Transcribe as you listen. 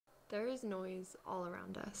There is noise all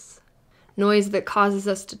around us. Noise that causes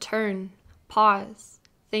us to turn, pause,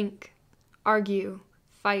 think, argue,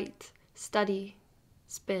 fight, study,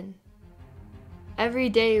 spin. Every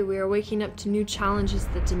day we are waking up to new challenges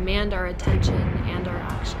that demand our attention and our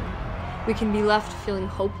action. We can be left feeling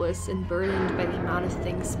hopeless and burdened by the amount of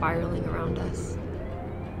things spiraling around us.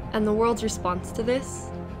 And the world's response to this?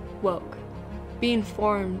 Woke. Be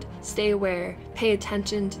informed, stay aware, pay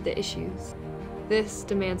attention to the issues. This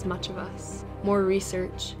demands much of us. More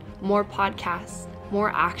research, more podcasts,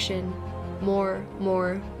 more action, more.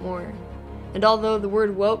 And although the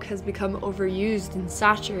word woke has become overused and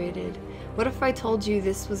saturated, what if I told you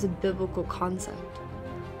this was a biblical concept?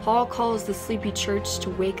 Paul calls the sleepy church to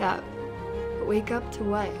wake up. But wake up to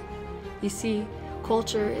what? You see,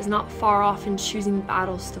 culture is not far off in choosing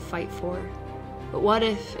battles to fight for. But what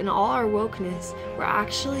if, in all our wokeness, we're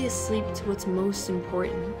actually asleep to what's most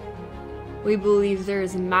important? We believe there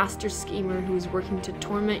is a master schemer who is working to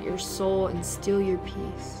torment your soul and steal your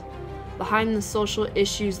peace. Behind the social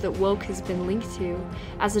issues that woke has been linked to,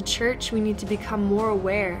 as a church we need to become more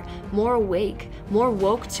aware, more awake, more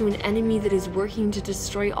woke to an enemy that is working to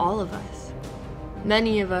destroy all of us.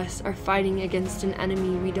 Many of us are fighting against an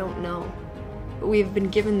enemy we don't know, but we have been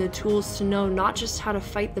given the tools to know not just how to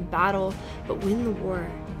fight the battle, but win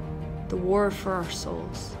the war for our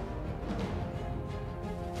souls.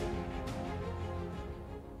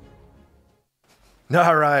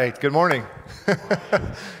 All right, good morning.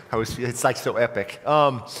 It's like so epic.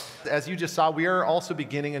 As you just saw, we are also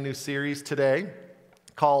beginning a new series today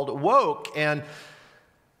called Woke. And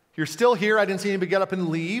you're still here. I didn't see anybody get up and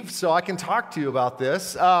leave, so I can talk to you about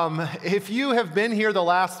this. If you have been here the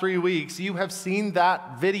last 3 weeks, you have seen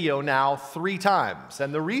that video now 3 times.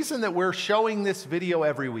 And the reason that we're showing this video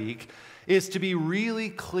every week is to be really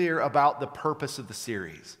clear about the purpose of the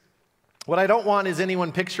series. What I don't want is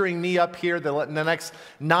anyone picturing me up here in the next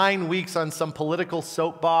 9 weeks on some political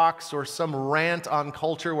soapbox or some rant on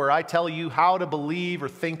culture where I tell you how to believe or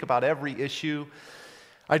think about every issue.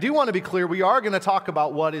 I do want to be clear, we are going to talk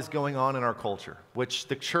about what is going on in our culture, which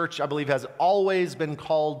the church, I believe, has always been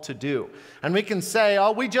called to do. And we can say,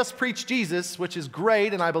 oh, we just preach Jesus, which is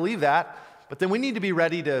great, and I believe that. But then we need to be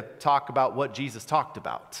ready to talk about what Jesus talked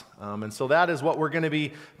about. And so that is what we're going to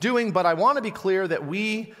be doing. But I want to be clear that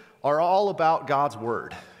we are all about God's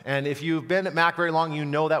Word. And if you've been at Mac very long, you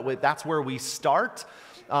know that that's where we start.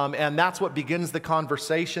 And that's what begins the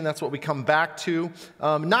conversation. That's what we come back to.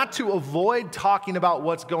 Not to avoid talking about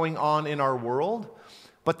what's going on in our world,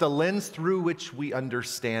 but the lens through which we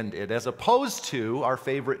understand it, as opposed to our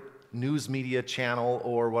favorite news media channel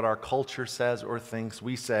or what our culture says or thinks.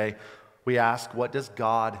 We ask, what does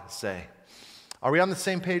God say? Are we on the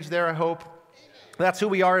same page there, I hope? That's who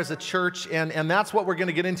we are as a church, and that's what we're going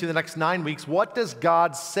to get into the next 9 weeks. What does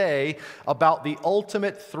God say about the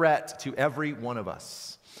ultimate threat to every one of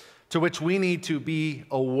us, to which we need to be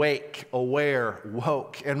awake, aware,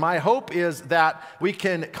 woke? And my hope is that we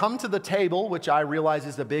can come to the table, which I realize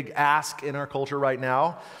is a big ask in our culture right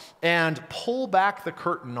now, and pull back the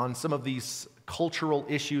curtain on some of these cultural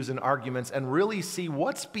issues and arguments and really see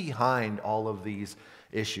what's behind all of these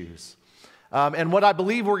issues. And what I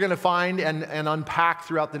believe we're going to find and unpack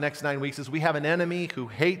throughout the next 9 weeks is we have an enemy who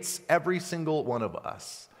hates every single one of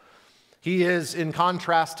us. He is in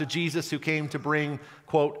contrast to Jesus, who came to bring,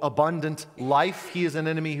 quote, abundant life. He is an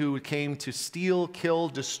enemy who came to steal, kill,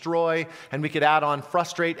 destroy, and we could add on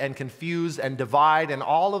frustrate and confuse and divide and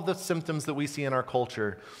all of the symptoms that we see in our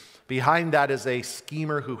culture. Behind that is a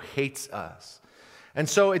schemer who hates us. And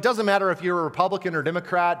so it doesn't matter if you're a Republican or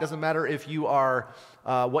Democrat, it doesn't matter if you are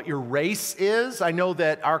what your race is. I know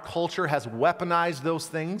that our culture has weaponized those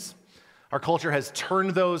things. Our culture has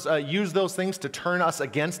used those things to turn us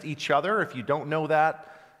against each other. If you don't know that,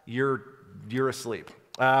 you're asleep.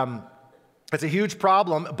 It's a huge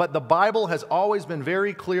problem, but the Bible has always been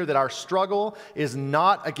very clear that our struggle is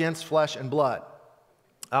not against flesh and blood.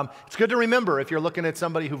 It's good to remember if you're looking at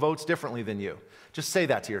somebody who votes differently than you. Just say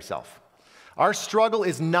that to yourself. Our struggle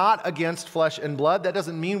is not against flesh and blood. That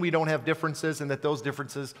doesn't mean we don't have differences and that those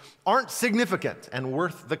differences aren't significant and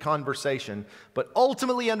worth the conversation. But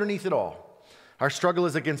ultimately, underneath it all, our struggle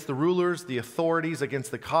is against the rulers, the authorities,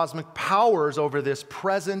 against the cosmic powers over this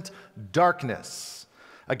present darkness,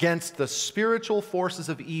 against the spiritual forces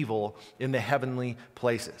of evil in the heavenly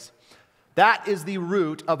places. That is the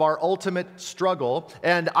root of our ultimate struggle.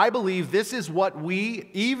 And I believe this is what we,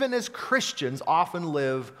 even as Christians, often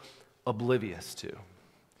live oblivious to.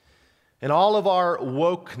 In all of our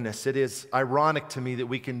wokeness, it is ironic to me that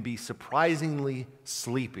we can be surprisingly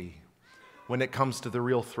sleepy when it comes to the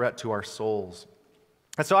real threat to our souls.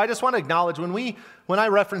 And so I just want to acknowledge when I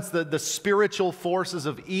reference the spiritual forces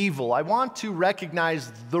of evil, I want to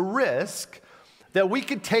recognize the risk that we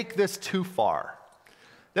could take this too far.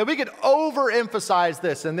 That we could overemphasize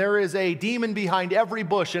this, and there is a demon behind every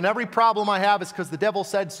bush, and every problem I have is because the devil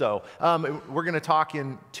said so. We're going to talk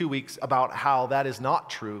in 2 weeks about how that is not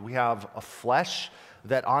true. We have a flesh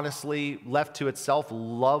that honestly, left to itself,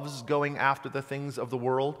 loves going after the things of the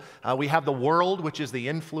world. We have the world, which is the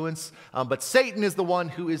influence, but Satan is the one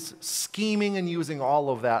who is scheming and using all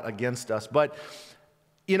of that against us. But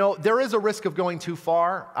you know, there is a risk of going too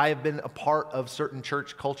far. I have been a part of certain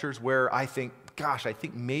church cultures where I think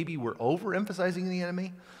maybe we're overemphasizing the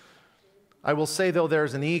enemy. I will say, though,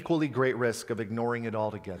 there's an equally great risk of ignoring it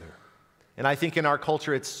altogether. And I think in our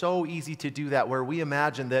culture, it's so easy to do that, where we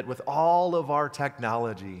imagine that with all of our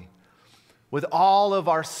technology, with all of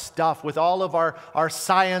our stuff, with all of our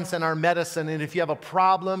science and our medicine, and if you have a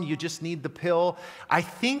problem, you just need the pill. I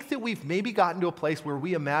think that we've maybe gotten to a place where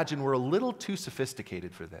we imagine we're a little too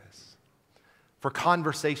sophisticated for this, for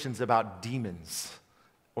conversations about demons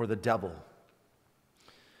or the devil.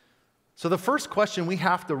 So the first question we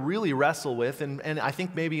have to really wrestle with, and I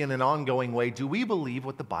think maybe in an ongoing way, do we believe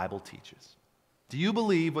what the Bible teaches? Do you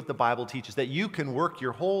believe what the Bible teaches, that you can work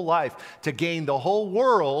your whole life to gain the whole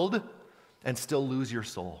world and still lose your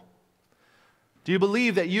soul? Do you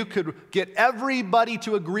believe that you could get everybody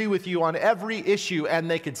to agree with you on every issue and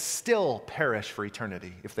they could still perish for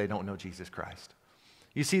eternity if they don't know Jesus Christ?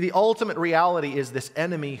 You see, the ultimate reality is this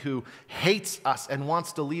enemy who hates us and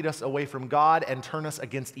wants to lead us away from God and turn us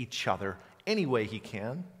against each other any way he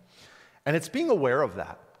can. And it's being aware of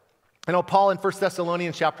that. I know Paul in 1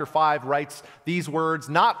 Thessalonians chapter 5 writes these words,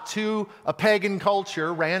 not to a pagan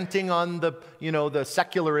culture ranting on the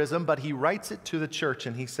secularism, but he writes it to the church,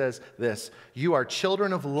 and he says this: "You are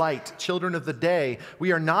children of light, children of the day.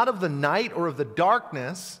 We are not of the night or of the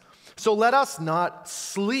darkness. So let us not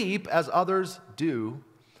sleep as others do,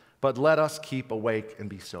 but let us keep awake and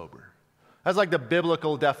be sober." That's like the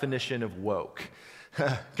biblical definition of woke.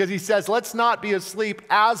 Because he says, let's not be asleep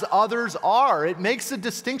as others are. It makes a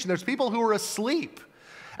distinction. There's people who are asleep.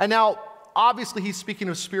 And now, obviously, he's speaking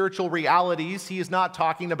of spiritual realities. He is not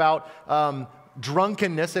talking about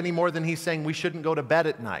drunkenness any more than he's saying we shouldn't go to bed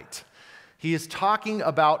at night. He is talking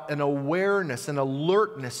about an awareness, an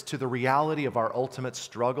alertness to the reality of our ultimate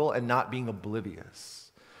struggle and not being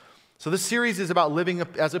oblivious. So this series is about living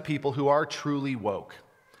as a people who are truly woke.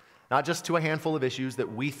 Not just to a handful of issues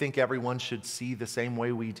that we think everyone should see the same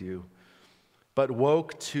way we do, but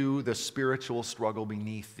woke to the spiritual struggle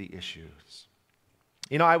beneath the issues.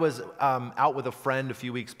 You know, I was out with a friend a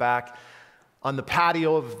few weeks back on the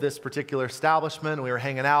patio of this particular establishment. We were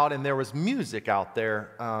hanging out, and there was music out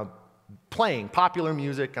there playing, popular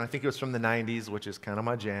music, and I think it was from the 90s, which is kind of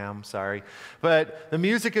my jam, sorry. But the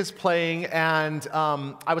music is playing, and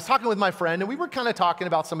I was talking with my friend, and we were kind of talking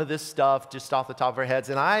about some of this stuff just off the top of our heads,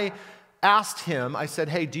 and I asked him, I said,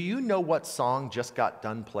 "Hey, do you know what song just got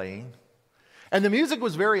done playing?" And the music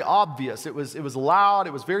was very obvious. It was loud,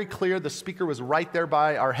 it was very clear, the speaker was right there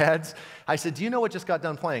by our heads. I said, "Do you know what just got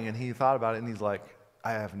done playing?" And he thought about it, and he's like,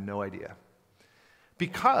 "I have no idea."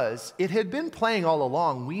 Because it had been playing all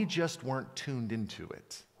along, we just weren't tuned into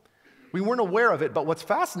it. We weren't aware of it, but what's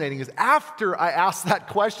fascinating is after I asked that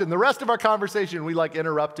question, the rest of our conversation, we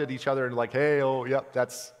interrupted each other and hey, oh, yep,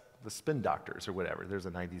 that's the Spin Doctors or whatever. There's a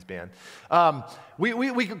 90s band.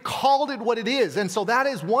 We called it what it is, and so that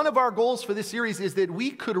is one of our goals for this series, is that we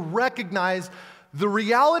could recognize the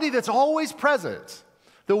reality that's always present,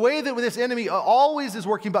 the way that this enemy always is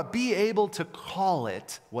working, but be able to call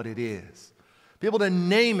it what it is. Be able to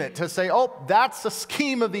name it, to say, oh, that's a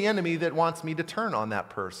scheme of the enemy that wants me to turn on that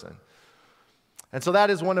person. And so that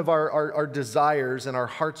is one of our desires and our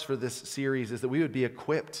hearts for this series, is that we would be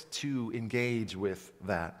equipped to engage with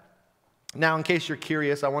that. Now, in case you're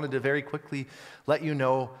curious, I wanted to very quickly let you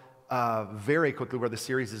know very quickly where the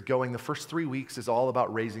series is going. The first 3 weeks is all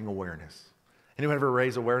about raising awareness. Anyone ever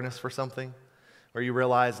raise awareness for something? Where you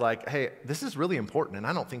realize hey, this is really important, and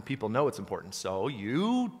I don't think people know it's important. So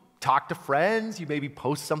you talk to friends, you maybe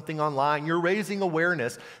post something online, you're raising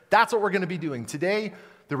awareness. That's what we're going to be doing. Today,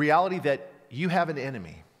 the reality that you have an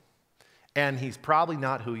enemy, and he's probably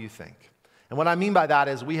not who you think. And what I mean by that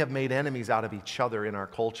is we have made enemies out of each other in our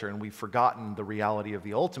culture, and we've forgotten the reality of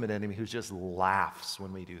the ultimate enemy who just laughs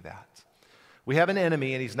when we do that. We have an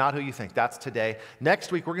enemy, and he's not who you think. That's today.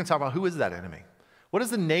 Next week, we're going to talk about who is that enemy. What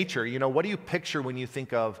is the nature? What do you picture when you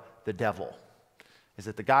think of the devil? Is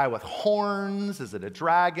it the guy with horns? Is it a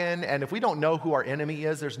dragon? And if we don't know who our enemy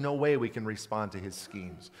is, there's no way we can respond to his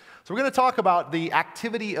schemes. So we're going to talk about the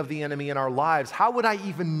activity of the enemy in our lives. How would I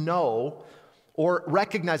even know or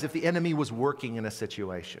recognize if the enemy was working in a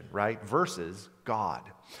situation, right? Versus God.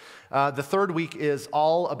 The third week is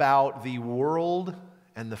all about the world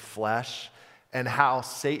and the flesh and how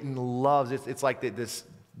Satan loves it. It's like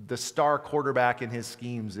the star quarterback in his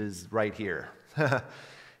schemes is right here.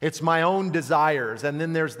 It's my own desires. And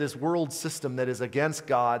then there's this world system that is against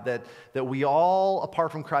God that we all,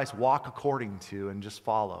 apart from Christ, walk according to and just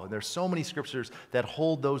follow. And there's so many scriptures that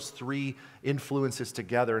hold those three influences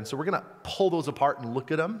together. And so we're going to pull those apart and look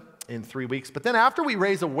at them in 3 weeks. But then after we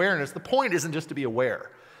raise awareness, the point isn't just to be aware.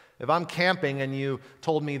 If I'm camping and you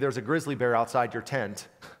told me there's a grizzly bear outside your tent,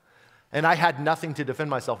 and I had nothing to defend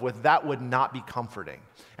myself with, that would not be comforting.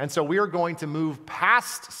 And so we are going to move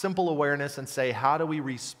past simple awareness and say, how do we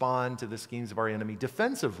respond to the schemes of our enemy?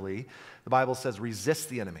 Defensively, the Bible says resist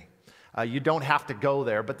the enemy. You don't have to go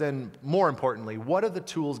there, but then more importantly, what are the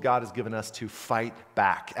tools God has given us to fight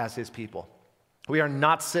back as his people? We are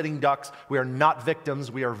not sitting ducks. We are not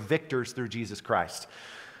victims. We are victors through Jesus Christ.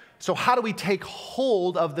 So how do we take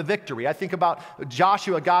hold of the victory? I think about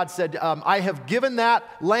Joshua. God said, I have given that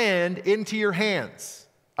land into your hands.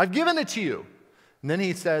 I've given it to you. And then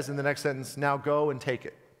he says in the next sentence, now go and take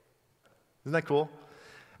it. Isn't that cool?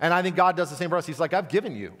 And I think God does the same for us. He's like, I've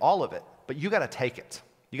given you all of it, but you got to take it.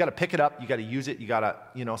 You got to pick it up. You got to use it. You got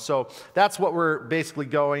to, so that's what we're basically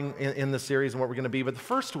going in the series and what we're going to be. But the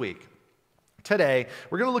first week, today,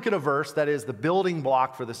 we're going to look at a verse that is the building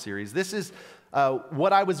block for the series. This is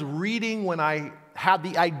what I was reading when I had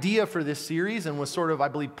the idea for this series and was sort of, I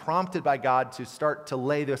believe, prompted by God to start to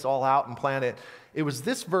lay this all out and plan it. It was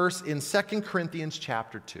this verse in 2 Corinthians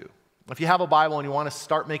chapter 2. If you have a Bible and you want to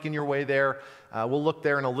start making your way there, we'll look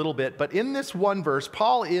there in a little bit. But in this one verse,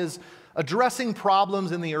 Paul is addressing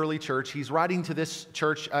problems in the early church. He's writing to this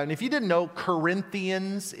church. And if you didn't know,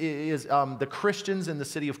 Corinthians is the Christians in the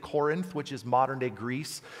city of Corinth, which is modern-day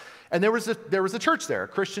Greece. And there was a church there, a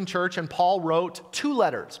Christian church, and Paul wrote 2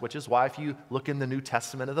 letters, which is why if you look in the New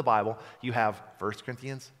Testament of the Bible, you have 1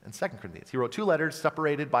 Corinthians and 2 Corinthians. He wrote 2 letters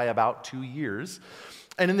separated by about 2 years.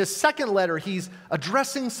 And in this second letter, he's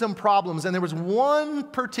addressing some problems, and there was one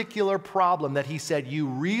particular problem that he said, you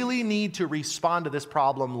really need to respond to this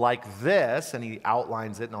problem like this, and he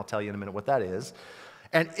outlines it, and I'll tell you in a minute what that is.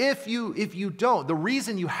 And if you don't, the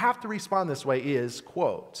reason you have to respond this way is,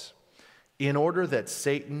 quote, in order that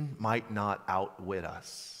Satan might not outwit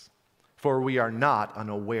us, for we are not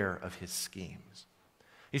unaware of his schemes.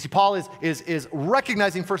 You see, Paul is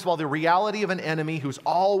recognizing, first of all, the reality of an enemy who's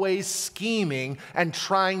always scheming and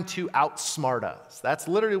trying to outsmart us. That's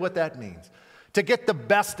literally what that means. To get the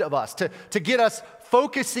best of us, to get us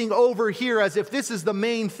focusing over here as if this is the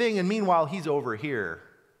main thing, and meanwhile, he's over here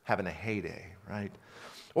having a heyday, right?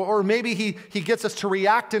 Or maybe he gets us to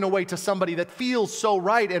react in a way to somebody that feels so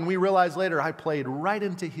right, and we realize later, I played right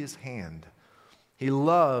into his hand. He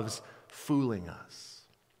loves fooling us.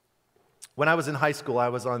 When I was in high school, I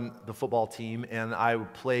was on the football team, and I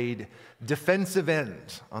played defensive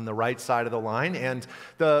end on the right side of the line. And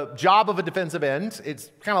the job of a defensive end, it's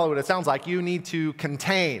kind of what it sounds like. You need to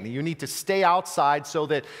contain. You need to stay outside so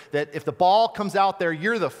that if the ball comes out there,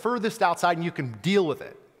 you're the furthest outside, and you can deal with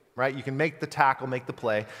it. Right? You can make the tackle, make the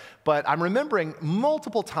play. But I'm remembering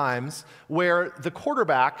multiple times where the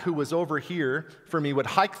quarterback who was over here for me would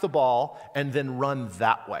hike the ball and then run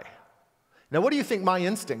that way. Now, what do you think my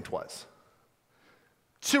instinct was?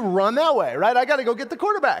 To run that way, right? I got to go get the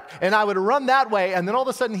quarterback. And I would run that way, and then all of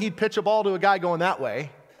a sudden he'd pitch a ball to a guy going that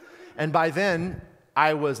way. And by then,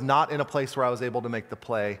 I was not in a place where I was able to make the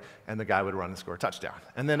play, and the guy would run and score a touchdown.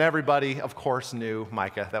 And then everybody, of course, knew,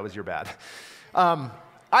 Micah, that was your bad.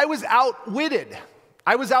 I was outwitted.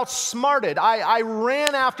 I was outsmarted. I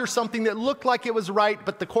ran after something that looked like it was right,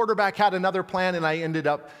 but the quarterback had another plan, and I ended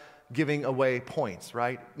up giving away points,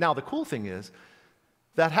 right? Now, the cool thing is,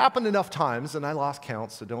 that happened enough times, and I lost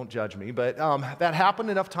count, so don't judge me, but that happened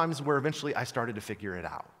enough times where eventually I started to figure it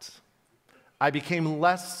out. I became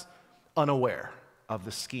less unaware of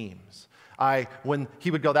the schemes. When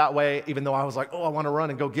he would go that way, even though I was like, oh, I want to run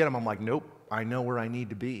and go get him, I'm like, nope, I know where I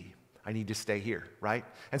need to be. I need to stay here, right?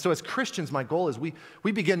 And so as Christians, my goal is we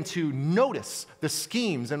begin to notice the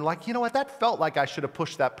schemes and like, you know what, that felt like I should have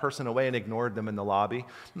pushed that person away and ignored them in the lobby.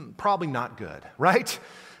 Probably not good, right?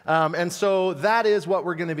 And so that is what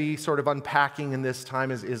we're going to be sort of unpacking in this time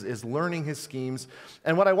is learning his schemes.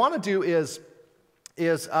 And what I want to do is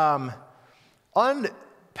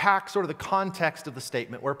unpack sort of the context of the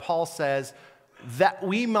statement where Paul says that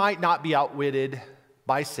we might not be outwitted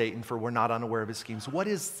by Satan, for we're not unaware of his schemes. What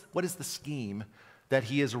is the scheme that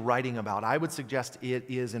he is writing about? I would suggest it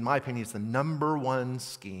is, in my opinion, it's the number one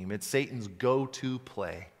scheme. It's Satan's go-to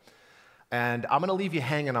play. And I'm going to leave you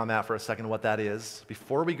hanging on that for a second, what that is,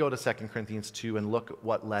 before we go to 2 Corinthians 2 and look at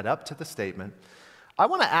what led up to the statement. I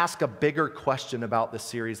want to ask a bigger question about this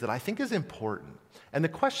series that I think is important. And the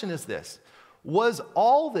question is this: was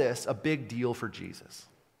all this a big deal for Jesus?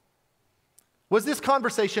 Was this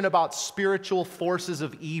conversation about spiritual forces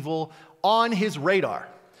of evil on his radar?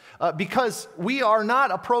 Because we are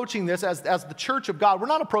not approaching this as the church of God. We're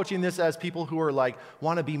not approaching this as people who are like,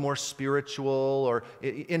 want to be more spiritual or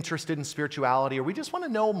interested in spirituality, or we just want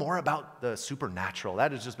to know more about the supernatural.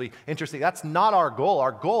 That is just be interesting. That's not our goal.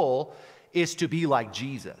 Our goal is to be like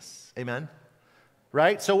Jesus. Amen?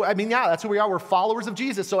 Right? So, I mean, yeah, that's who we are. We're followers of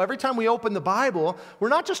Jesus. So every time we open the Bible, we're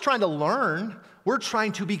not just trying to learn, we're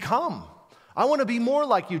trying to become. I want to be more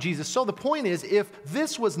like you, Jesus. So the point is, if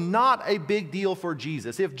this was not a big deal for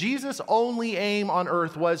Jesus, if Jesus' only aim on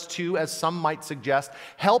earth was to, as some might suggest,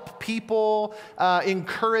 help people,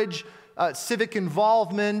 encourage civic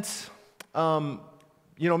involvement,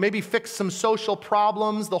 maybe fix some social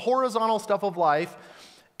problems, the horizontal stuff of life,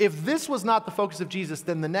 if this was not the focus of Jesus,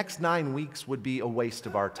 then the next 9 weeks would be a waste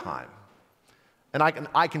of our time. And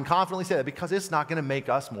I can confidently say that because it's not going to make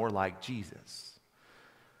us more like Jesus.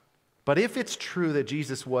 But if it's true that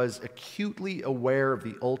Jesus was acutely aware of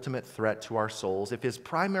the ultimate threat to our souls, if his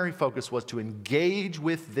primary focus was to engage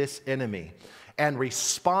with this enemy and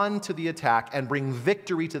respond to the attack and bring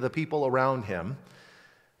victory to the people around him,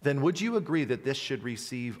 then would you agree that this should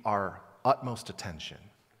receive our utmost attention?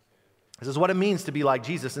 This is what it means to be like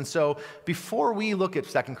Jesus. And so before we look at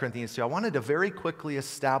 2 Corinthians 2, I wanted to very quickly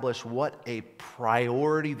establish what a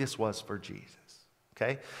priority this was for Jesus.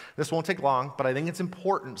 Okay? This won't take long, but I think it's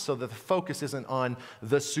important so that the focus isn't on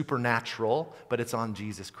the supernatural, but it's on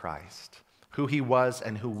Jesus Christ, who he was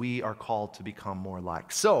and who we are called to become more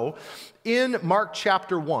like. So, in Mark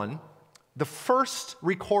chapter 1, the first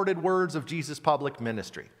recorded words of Jesus' public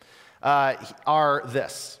ministry are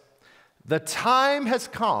this: "The time has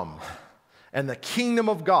come, and the kingdom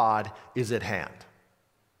of God is at hand."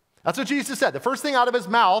 That's what Jesus said. The first thing out of his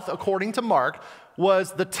mouth, according to Mark,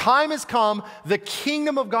 was the time has come, the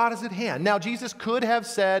kingdom of God is at hand. Now, Jesus could have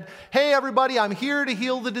said, "Hey, everybody, I'm here to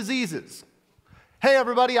heal the diseases. Hey,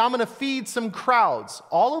 everybody, I'm going to feed some crowds."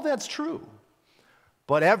 All of that's true.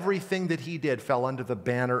 But everything that he did fell under the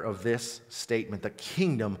banner of this statement: the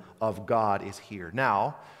kingdom of God is here.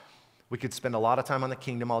 Now, we could spend a lot of time on the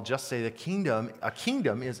kingdom. I'll just say a kingdom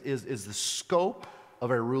is the scope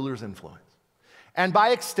of a ruler's influence. And by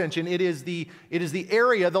extension, it is the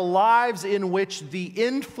area, the lives in which the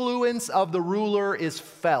influence of the ruler is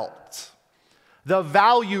felt. The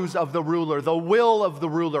values of the ruler, the will of the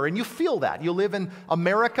ruler. And you feel that. You live in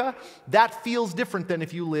America, that feels different than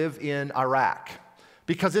if you live in Iraq.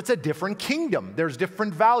 Because it's a different kingdom. There's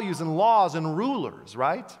different values and laws and rulers,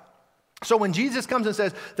 right? So when Jesus comes and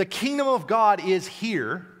says, the kingdom of God is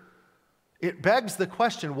here, it begs the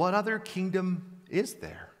question, what other kingdom is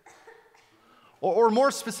there? Or more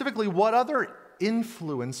specifically, what other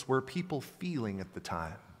influence were people feeling at the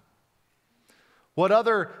time? What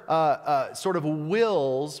other sort of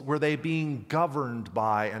wills were they being governed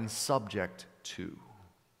by and subject to?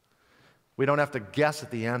 We don't have to guess at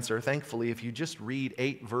the answer. Thankfully, if you just read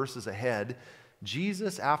 8 verses ahead,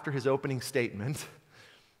 Jesus, after his opening statement,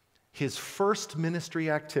 his first ministry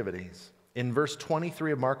activities, in verse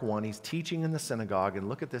 23 of Mark 1, he's teaching in the synagogue, and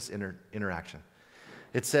look at this interaction.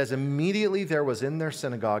 It says, "Immediately there was in their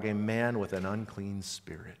synagogue a man with an unclean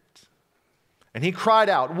spirit. And he cried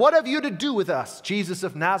out, 'What have you to do with us, Jesus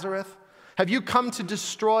of Nazareth? Have you come to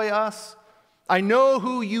destroy us? I know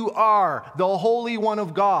who you are, the Holy One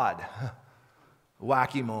of God.'"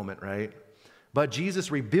 Wacky moment, right? But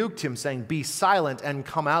Jesus rebuked him, saying, "Be silent and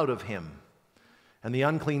come out of him." And the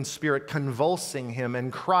unclean spirit, convulsing him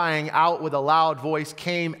and crying out with a loud voice,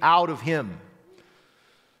 came out of him.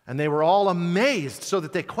 And they were all amazed, so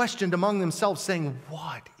that they questioned among themselves, saying,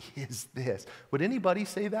 "What is this?" Would anybody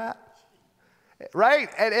say that? Right?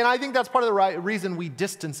 And I think that's part of the reason we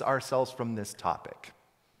distance ourselves from this topic.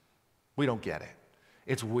 We don't get it.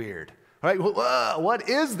 It's weird. Right? What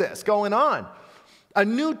is this going on? A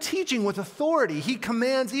new teaching with authority. He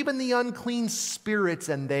commands even the unclean spirits,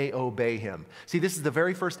 and they obey him. See, this is the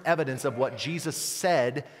very first evidence of what Jesus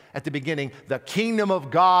said at the beginning. The kingdom of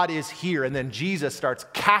God is here. And then Jesus starts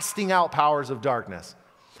casting out powers of darkness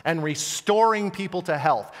and restoring people to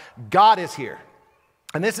health. God is here.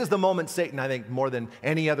 And this is the moment Satan, I think, more than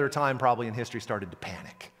any other time probably in history, started to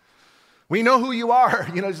panic. We know who you are.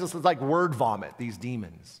 It's just like word vomit, these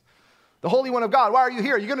demons. The Holy One of God, why are you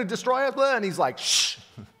here? Are you going to destroy us? And he's like, "Shh,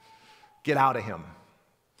 get out of him."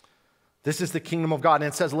 This is the kingdom of God. And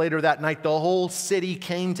it says later that night, the whole city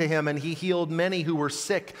came to him, and he healed many who were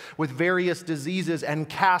sick with various diseases and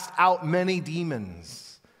cast out many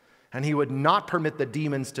demons. And he would not permit the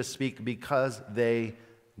demons to speak because they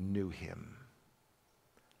knew him.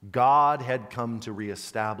 God had come to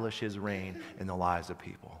reestablish his reign in the lives of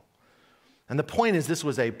people. And the point is, this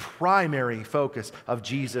was a primary focus of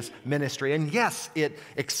Jesus' ministry. And yes, it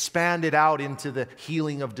expanded out into the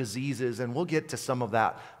healing of diseases, and we'll get to some of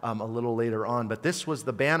that a little later on. But this was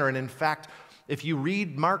the banner. And in fact, if you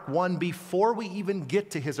read Mark 1, before we even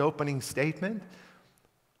get to his opening statement,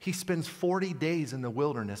 he spends 40 days in the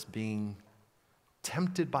wilderness being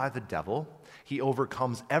tempted by the devil. He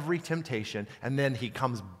overcomes every temptation, and then he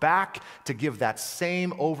comes back to give that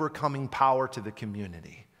same overcoming power to the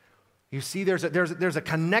community. You see, there's a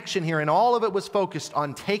connection here, and all of it was focused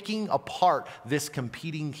on taking apart this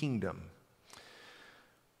competing kingdom.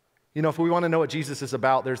 You know, if we want to know what Jesus is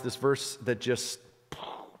about, there's this verse that just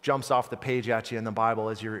jumps off the page at you in the Bible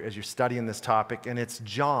as you're studying this topic, and it's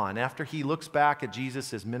John. After he looks back at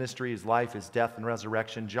Jesus, his ministry, his life, his death, and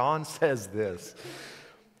resurrection, John says this: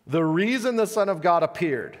 "The reason the Son of God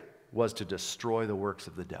appeared was to destroy the works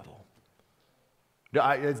of the devil."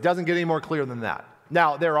 It doesn't get any more clear than that.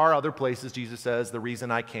 Now, there are other places Jesus says, the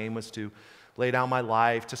reason I came was to lay down my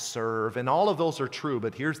life, to serve, and all of those are true,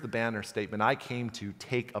 but here's the banner statement: I came to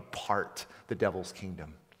take apart the devil's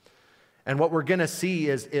kingdom. And what we're going to see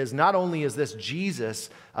is not only is this Jesus'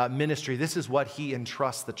 ministry, this is what he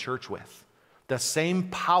entrusts the church with. The same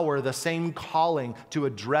power, the same calling to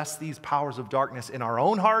address these powers of darkness in our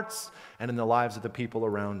own hearts and in the lives of the people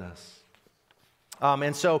around us.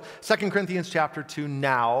 And so 2 Corinthians chapter 2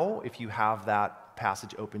 now, if you have that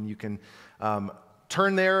passage open, you can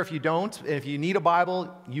turn there. If you don't, if you need a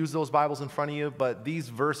Bible, use those Bibles in front of you. But these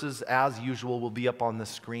verses, as usual, will be up on the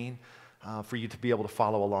screen for you to be able to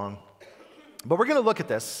follow along. But we're going to look at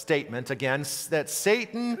this statement again, that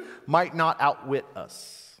Satan might not outwit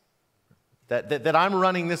us. That I'm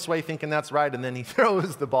running this way thinking that's right, and then he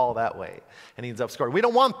throws the ball that way and he ends up scoring. We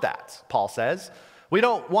don't want that, Paul says. We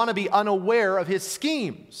don't want to be unaware of his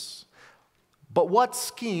schemes. But what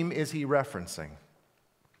scheme is he referencing?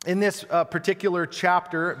 In this particular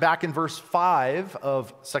chapter, back in verse 5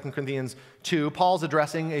 of 2 Corinthians 2, Paul's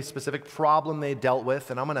addressing a specific problem they dealt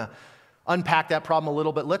with, and I'm going to unpack that problem a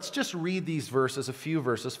little bit. Let's just read these verses, a few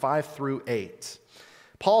verses, 5 through 8.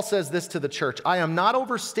 Paul says this to the church: "I am not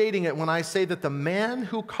overstating it when I say that the man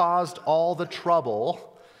who caused all the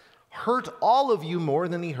trouble hurt all of you more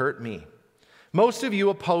than he hurt me. Most of you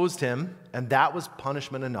opposed him, and that was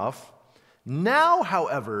punishment enough. Now,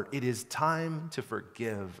 however, it is time to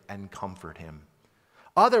forgive and comfort him.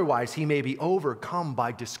 Otherwise, he may be overcome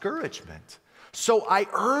by discouragement. So I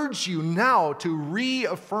urge you now to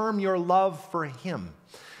reaffirm your love for him."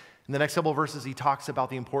 In the next couple of verses, he talks about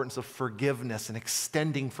the importance of forgiveness and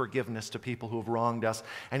extending forgiveness to people who have wronged us.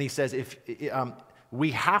 And he says,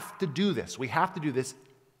 we have to do this. We have to do this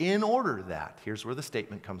in order that, here's where the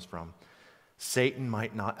statement comes from, Satan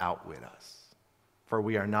might not outwit us, for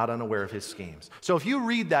we are not unaware of his schemes. So if you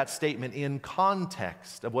read that statement in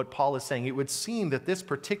context of what Paul is saying, it would seem that this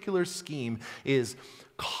particular scheme is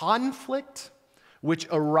conflict which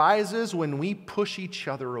arises when we push each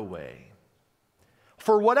other away.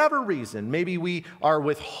 For whatever reason, maybe we are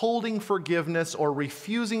withholding forgiveness or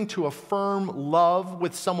refusing to affirm love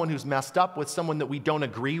with someone who's messed up, with someone that we don't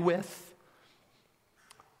agree with,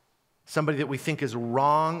 somebody that we think is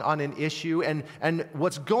wrong on an issue. And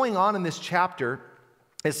what's going on in this chapter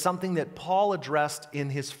is something that Paul addressed in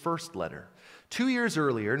his first letter. 2 years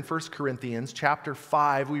earlier, in 1 Corinthians chapter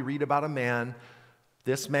 5, we read about a man.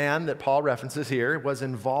 This man that Paul references here was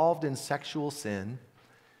involved in sexual sin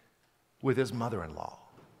with his mother-in-law.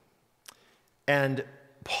 And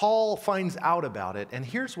Paul finds out about it, and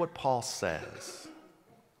here's what Paul says.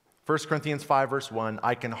 1 Corinthians 5, verse 1,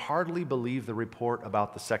 "I can hardly believe the report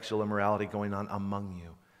about the sexual immorality going on among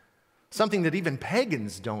you, something that even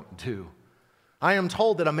pagans don't do. I am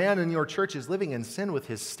told that a man in your church is living in sin with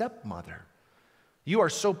his stepmother. You are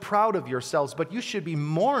so proud of yourselves, but you should be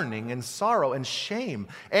mourning and sorrow and shame,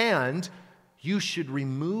 and you should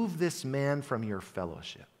remove this man from your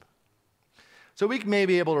fellowship." So we may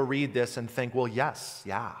be able to read this and think, well, yes,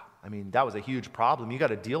 yeah, I mean, that was a huge problem. You got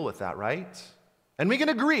to deal with that, right? And we can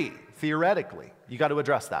agree, theoretically, you got to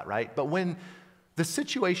address that, right? But when the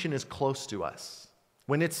situation is close to us,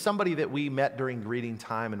 when it's somebody that we met during greeting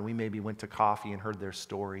time and we maybe went to coffee and heard their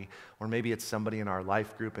story, or maybe it's somebody in our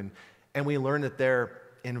life group and we learn that they're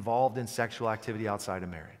involved in sexual activity outside of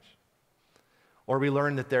marriage, or we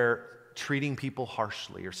learn that they're treating people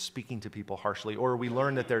harshly or speaking to people harshly, or we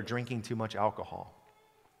learn that they're drinking too much alcohol.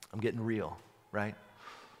 I'm getting real, right?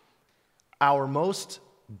 Our most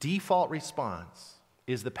default response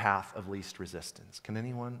is the path of least resistance. Can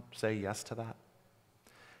anyone say yes to that?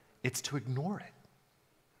 It's to ignore it.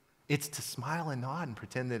 It's to smile and nod and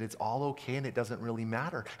pretend that it's all okay and it doesn't really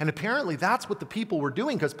matter. And apparently that's what the people were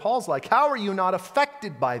doing, because Paul's like, how are you not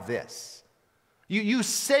affected by this? You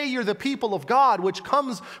say you're the people of God, which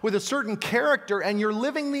comes with a certain character, and you're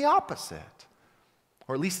living the opposite,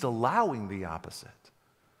 or at least allowing the opposite.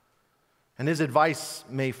 And his advice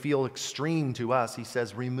may feel extreme to us. He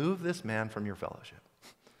says, remove this man from your fellowship.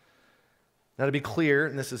 Now, to be clear,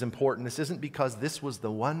 and this is important, this isn't because this was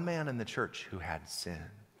the one man in the church who had sin.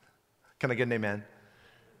 Can I get an amen?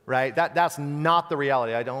 Right? That's not the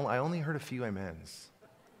reality. I only heard a few amens.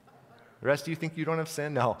 The rest of you think you don't have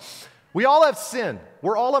sin? No. We all have sin.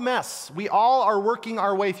 We're all a mess. We all are working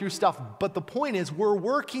our way through stuff. But the point is, we're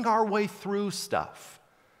working our way through stuff.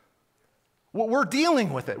 We're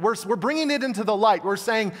dealing with it. We're bringing it into the light. We're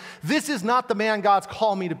saying, this is not the man God's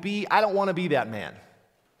called me to be. I don't want to be that man.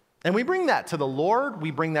 And we bring that to the Lord.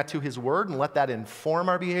 We bring that to His Word and let that inform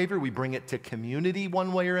our behavior. We bring it to community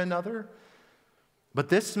one way or another. But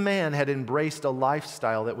this man had embraced a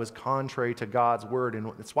lifestyle that was contrary to God's Word.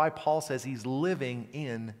 And that's why Paul says he's living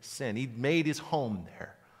in sin. He made his home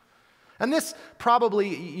there. And this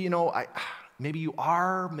probably, maybe you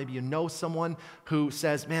are, maybe you know someone who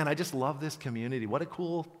says, man, I just love this community. What a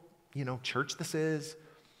cool, church this is.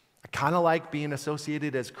 I kind of like being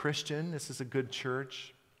associated as Christian. This is a good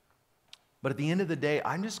church. But at the end of the day,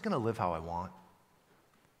 I'm just going to live how I want.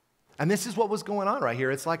 And this is what was going on right here.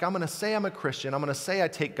 It's like, I'm going to say I'm a Christian. I'm going to say I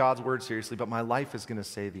take God's Word seriously, but my life is going to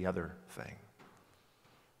say the other thing.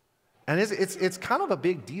 And it's kind of a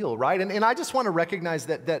big deal, right? And I just want to recognize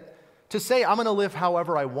that to say I'm going to live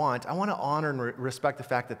however I want to honor and respect the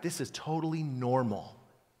fact that this is totally normal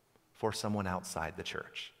for someone outside the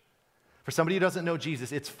church. For somebody who doesn't know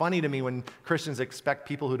Jesus, it's funny to me when Christians expect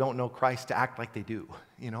people who don't know Christ to act like they do,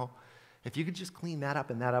 If you could just clean that up,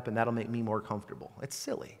 and that'll make me more comfortable. It's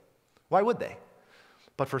silly. Why would they?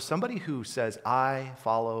 But for somebody who says, I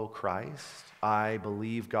follow Christ, I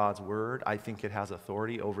believe God's Word, I think it has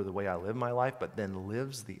authority over the way I live my life, but then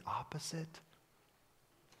lives the opposite,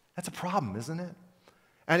 that's a problem, isn't it?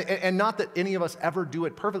 And not that any of us ever do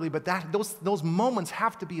it perfectly, but those moments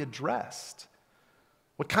have to be addressed.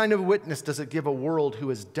 What kind of witness does it give a world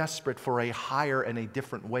who is desperate for a higher and a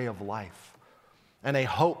different way of life? And a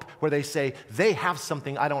hope where they say, they have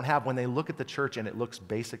something I don't have, when they look at the church and it looks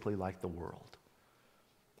basically like the world.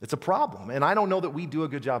 It's a problem. And I don't know that we do a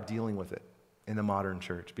good job dealing with it in the modern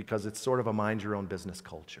church, because it's sort of a mind your own business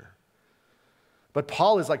culture. But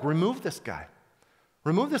Paul is like, remove this guy.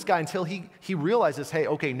 Remove this guy until he realizes, hey,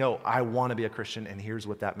 okay, no, I want to be a Christian, and here's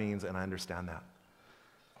what that means, and I understand that.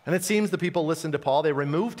 And it seems the people listened to Paul. They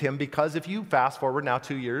removed him because if you fast forward now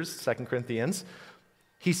 2 years, 2 Corinthians,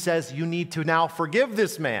 he says you need to now forgive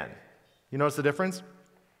this man. You notice the difference?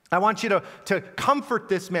 I want you to comfort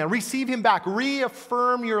this man, receive him back,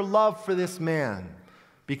 reaffirm your love for this man,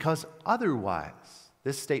 because otherwise,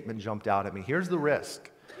 this statement jumped out at me. Here's the risk.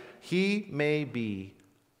 He may be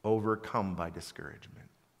overcome by discouragement.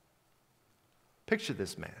 Picture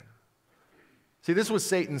this man. See, this was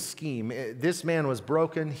Satan's scheme. This man was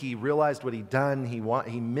broken. He realized what he'd done. He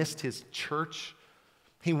missed his church.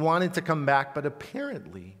 He wanted to come back, but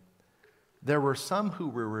apparently there were some who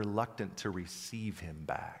were reluctant to receive him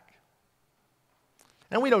back.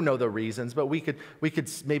 And we don't know the reasons, but we could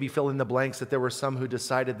maybe fill in the blanks that there were some who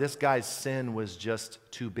decided this guy's sin was just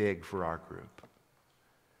too big for our group.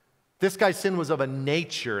 This guy's sin was of a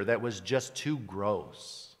nature that was just too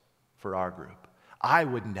gross for our group. I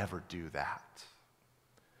would never do that.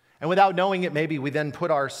 And without knowing it, maybe we then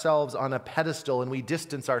put ourselves on a pedestal and we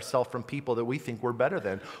distance ourselves from people that we think we're better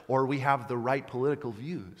than, or we have the right political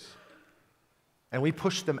views. And we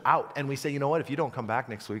push them out and we say, you know what, if you don't come back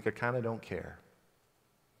next week, I kind of don't care.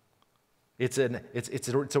 It's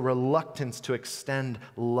a reluctance to extend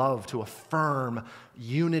love, to affirm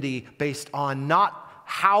unity based on not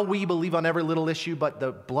how we believe on every little issue, but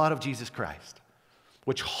the blood of Jesus Christ,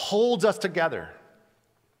 which holds us together.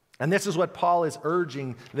 And this is what Paul is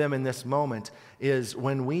urging them in this moment, is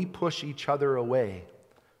when we push each other away,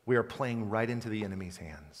 we are playing right into the enemy's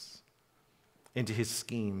hands, into his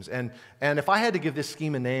schemes. And if I had to give this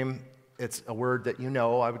scheme a name, it's a word that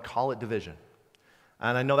I would call it division.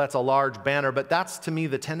 And I know that's a large banner, but that's to me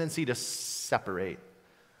the tendency to separate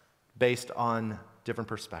based on different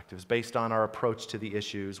perspectives, based on our approach to the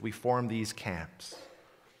issues. We form these camps.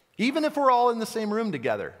 Even if we're all in the same room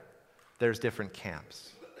together, there's different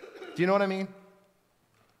camps. Do you know what I mean?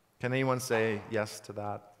 Can anyone say yes to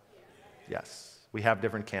that? Yes. We have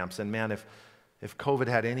different camps. And man, if COVID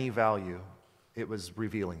had any value, it was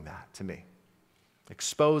revealing that to me.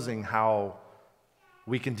 Exposing how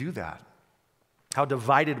we can do that. How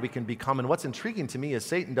divided we can become. And what's intriguing to me is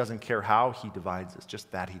Satan doesn't care how he divides us,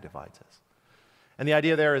 just that he divides us. And the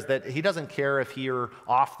idea there is that he doesn't care if you're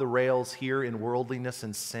off the rails here in worldliness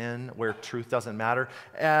and sin where truth doesn't matter,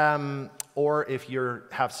 or if you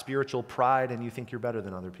have spiritual pride and you think you're better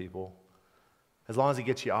than other people. As long as he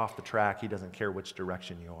gets you off the track, he doesn't care which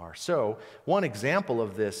direction you are. So one example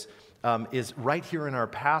of this is right here in our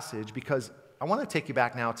passage, because I want to take you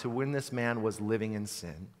back now to when this man was living in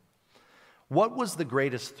sin. What was the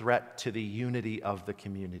greatest threat to the unity of the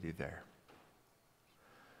community there?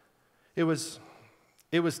 It was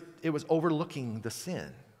overlooking the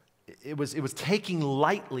sin. It was taking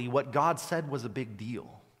lightly what God said was a big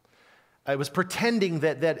deal. It was pretending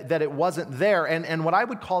that it wasn't there. And what I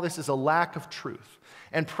would call this is a lack of truth.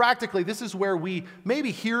 And practically, this is where we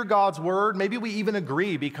maybe hear God's word. Maybe we even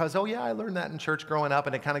agree because, oh yeah, I learned that in church growing up,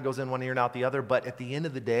 and it kind of goes in one ear and out the other. But at the end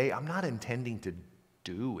of the day, I'm not intending to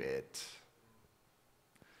do it.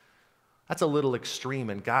 That's a little extreme.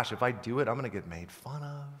 And gosh, if I do it, I'm going to get made fun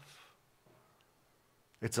of.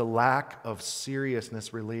 It's a lack of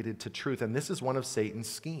seriousness related to truth. And this is one of Satan's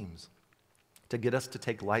schemes, to get us to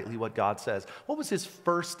take lightly what God says. What was his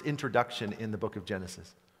first introduction in the book of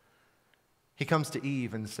Genesis? He comes to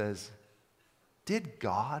Eve and says, did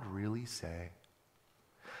God really say?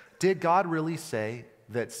 Did God really say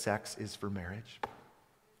that sex is for marriage?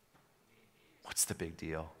 What's the big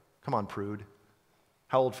deal? Come on, prude.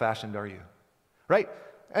 How old-fashioned are you? Right?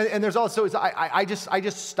 And there's also, I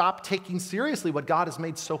just stopped taking seriously what God has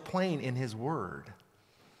made so plain in his word.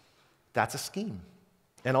 That's a scheme.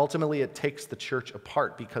 And ultimately it takes the church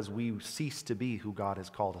apart because we cease to be who God has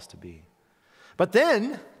called us to be. But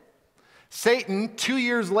then, Satan, 2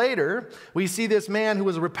 years later, we see this man who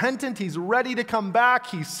was repentant, he's ready to come back,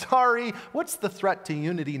 he's sorry. What's the threat to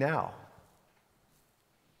unity now?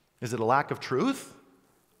 Is it a lack of truth?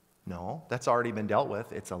 No, that's already been dealt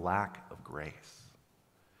with. It's a lack of grace.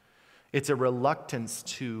 It's a reluctance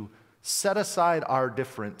to set aside our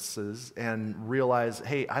differences and realize,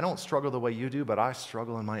 hey, I don't struggle the way you do, but I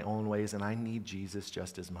struggle in my own ways, and I need Jesus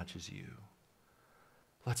just as much as you.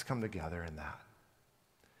 Let's come together in that.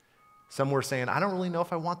 Some were saying, I don't really know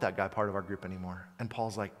if I want that guy part of our group anymore. And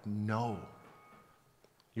Paul's like, no.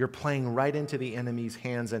 You're playing right into the enemy's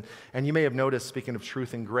hands. And you may have noticed, speaking of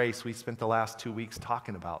truth and grace, we spent the last 2 weeks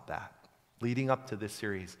talking about that, leading up to this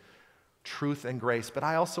series. Truth and grace. But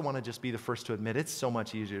I also want to just be the first to admit it's so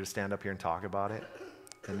much easier to stand up here and talk about it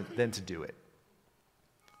than to do it.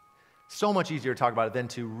 So much easier to talk about it than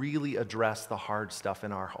to really address the hard stuff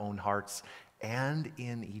in our own hearts and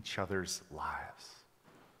in each other's lives.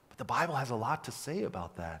 But the Bible has a lot to say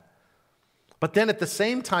about that. But then at the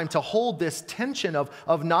same time, to hold this tension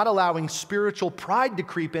of not allowing spiritual pride to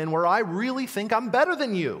creep in where I really think I'm better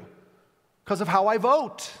than you because of how I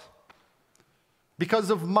vote,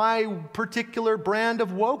 because of my particular brand of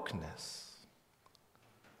wokeness.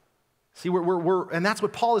 See, and that's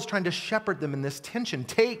what Paul is trying to shepherd them in this tension.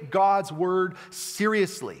 Take God's word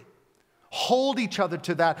seriously. Hold each other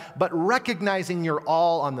to that, but recognizing you're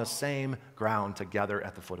all on the same ground together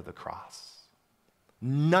at the foot of the cross.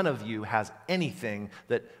 None of you has anything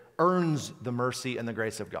that earns the mercy and the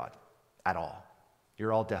grace of God at all.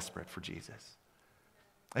 You're all desperate for Jesus.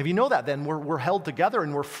 If you know that, then we're held together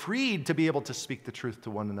and we're freed to be able to speak the truth to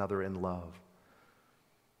one another in love.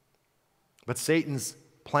 But Satan's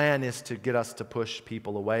plan is to get us to push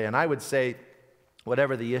people away. And I would say,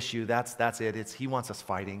 whatever the issue, that's it. He wants us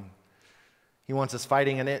fighting. He wants us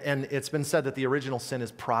fighting. And it's been said that the original sin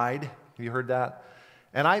is pride. Have you heard that?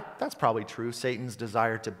 And that's probably true. Satan's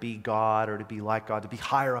desire to be God or to be like God, to be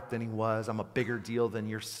higher up than he was. I'm a bigger deal than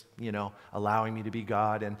you're, allowing me to be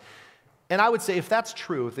God. And I would say if that's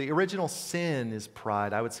true, if the original sin is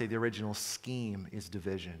pride, I would say the original scheme is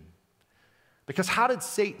division. Because how did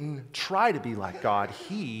Satan try to be like God?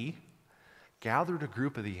 He gathered a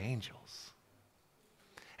group of the angels.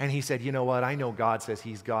 And he said, you know what? I know God says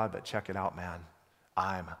he's God, but check it out, man.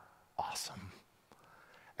 I'm awesome.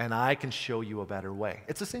 And I can show you a better way.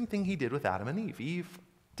 It's the same thing he did with Adam and Eve. Eve,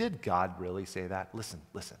 did God really say that? Listen.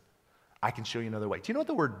 I can show you another way. Do you know what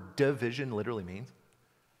the word division literally means?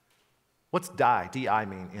 What's D-I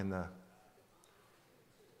mean in the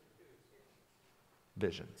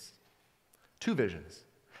visions? Two visions.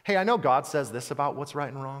 Hey, I know God says this about what's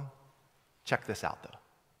right and wrong. Check this out, though.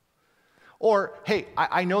 Or, hey,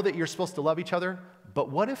 I know that you're supposed to love each other, but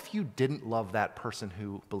what if you didn't love that person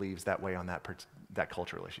who believes that way on that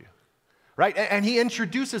cultural issue? Right? And he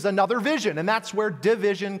introduces another vision, and that's where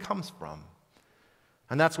division comes from.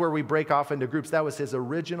 And that's where we break off into groups. That was his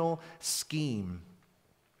original scheme,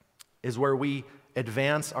 is where we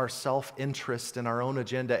advance our self-interest and our own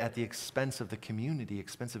agenda at the expense of the community,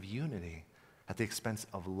 expense of unity, at the expense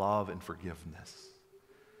of love and forgiveness.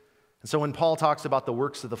 And so when Paul talks about the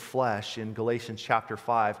works of the flesh in Galatians chapter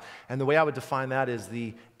 5, and the way I would define that is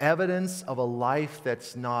the evidence of a life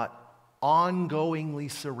that's not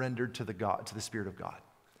ongoingly surrendered to the Spirit of God.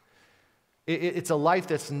 It's a life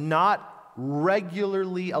that's not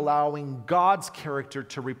regularly allowing God's character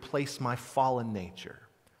to replace my fallen nature.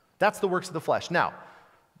 That's the works of the flesh. Now,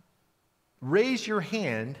 raise your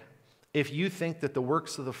hand if you think that the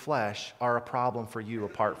works of the flesh are a problem for you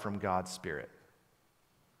apart from God's Spirit.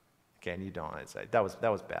 Okay, and you don't. I'd say that was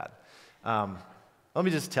bad. Let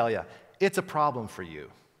me just tell you, it's a problem for you.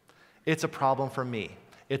 It's a problem for me.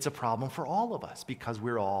 It's a problem for all of us because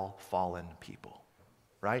we're all fallen people,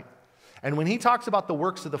 right? And when he talks about the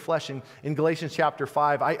works of the flesh in Galatians chapter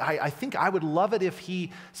 5, I think I would love it if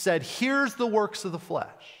he said, here's the works of the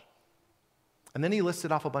flesh. And then he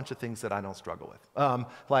listed off a bunch of things that I don't struggle with.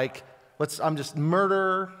 I'm just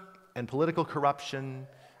murder and political corruption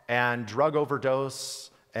and drug overdose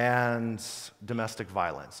and domestic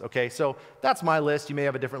violence. Okay, so that's my list. You may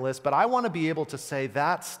have a different list, but I want to be able to say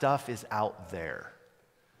that stuff is out there.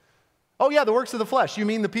 Oh yeah, the works of the flesh. You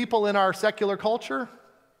mean the people in our secular culture?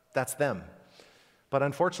 That's them. But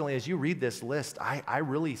unfortunately, as you read this list, I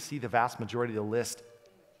really see the vast majority of the list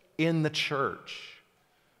in the church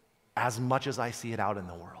as much as I see it out in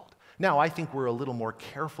the world. Now, I think we're a little more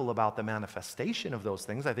careful about the manifestation of those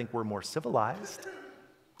things. I think we're more civilized.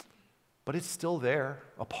 But it's still there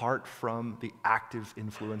apart from the active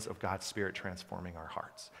influence of God's Spirit transforming our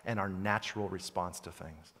hearts and our natural response to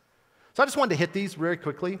things. So I just wanted to hit these very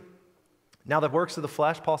quickly. Now, the works of the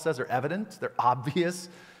flesh, Paul says, are evident. They're obvious.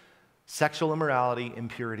 Sexual immorality,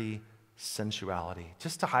 impurity, sensuality.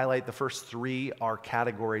 Just to highlight, the first three are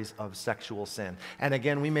categories of sexual sin. And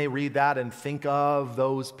again, we may read that and think of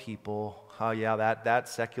those people. Oh yeah, that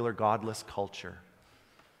secular, godless culture.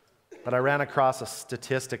 But I ran across a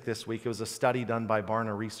statistic this week. It was a study done by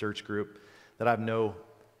Barna Research Group that I have no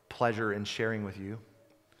pleasure in sharing with you.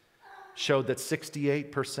 Showed that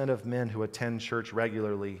 68% of men who attend church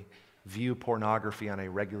regularly view pornography on a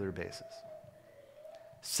regular basis.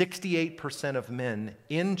 68% of men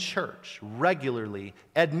in church regularly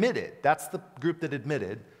admitted, that's the group that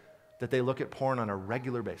admitted, that they look at porn on a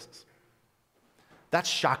regular basis. That's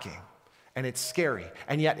shocking, and it's scary.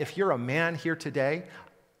 And yet, if you're a man here today,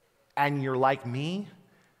 and you're like me,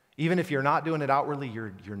 even if you're not doing it outwardly,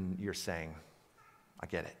 you're saying, I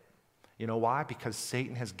get it. You know why? Because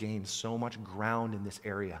Satan has gained so much ground in this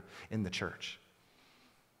area in the church.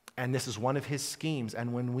 And this is one of his schemes.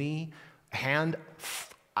 And when we hand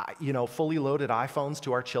fully loaded iPhones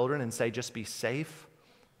to our children and say, just be safe,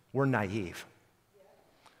 we're naive.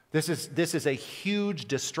 This is a huge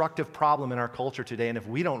destructive problem in our culture today, and if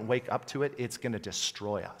we don't wake up to it, it's going to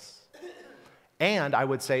destroy us. And I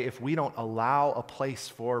would say if we don't allow a place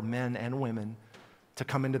for men and women to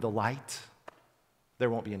come into the light, there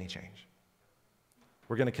won't be any change.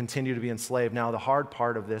 We're going to continue to be enslaved. Now, the hard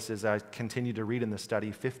part of this is I continue to read in the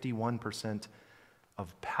study, 51%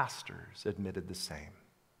 of pastors admitted the same.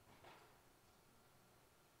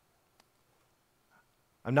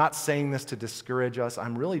 I'm not saying this to discourage us.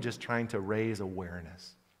 I'm really just trying to raise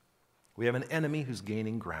awareness. We have an enemy who's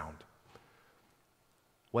gaining ground.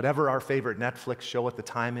 Whatever our favorite Netflix show at the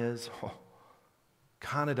time is,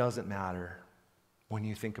 kind of doesn't matter when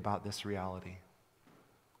you think about this reality.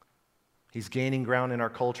 He's gaining ground in our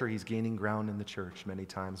culture. He's gaining ground in the church many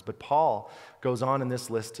times. But Paul goes on in this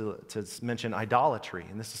list to mention idolatry.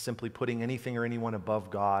 And this is simply putting anything or anyone above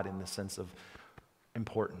God in the sense of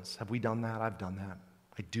importance. Have we done that? I've done that.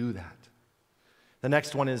 I do that. The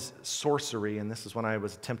next one is sorcery. And this is one I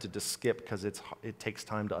was tempted to skip because it takes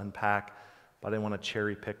time to unpack. But I didn't want to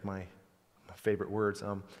cherry pick my favorite words.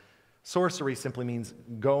 Sorcery simply means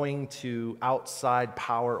going to outside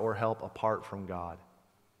power or help apart from God.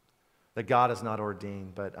 That God is not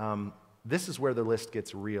ordained. But this is where the list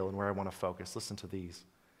gets real and where I want to focus. Listen to these.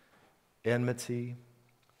 Enmity,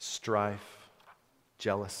 strife,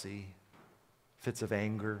 jealousy, fits of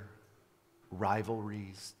anger,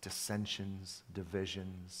 rivalries, dissensions,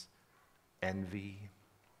 divisions, envy.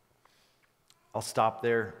 I'll stop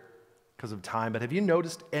there because of time, but have you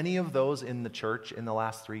noticed any of those in the church in the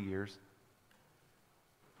last 3 years?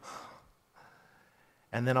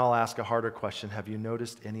 And then I'll ask a harder question. Have you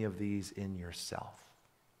noticed any of these in yourself?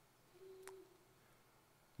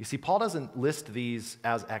 You see, Paul doesn't list these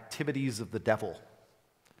as activities of the devil.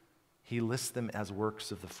 He lists them as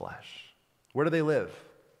works of the flesh. Where do they live?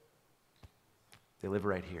 They live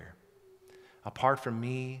right here. Apart from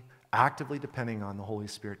me actively depending on the Holy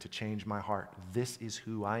Spirit to change my heart, this is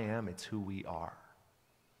who I am. It's who we are.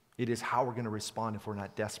 It is how we're going to respond if we're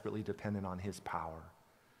not desperately dependent on His power.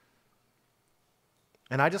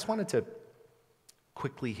 And I just wanted to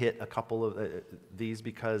quickly hit a couple of these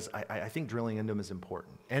because I think drilling into them is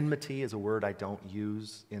important. Enmity is a word I don't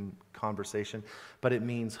use in conversation, but it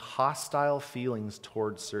means hostile feelings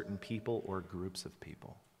towards certain people or groups of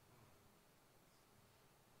people.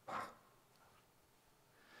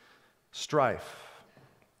 Strife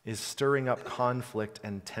is stirring up conflict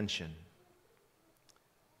and tension.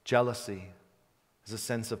 Jealousy is a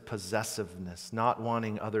sense of possessiveness, not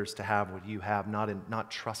wanting others to have what you have, not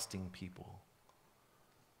trusting people.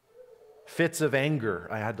 Fits of anger.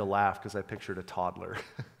 I had to laugh because I pictured a toddler.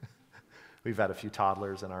 We've had a few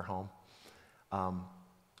toddlers in our home.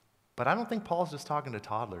 But I don't think Paul's just talking to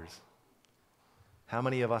toddlers. How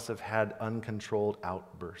many of us have had uncontrolled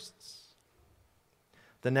outbursts?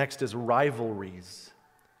 The next is rivalries,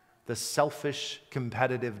 the selfish,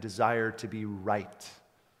 competitive desire to be right,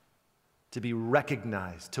 to be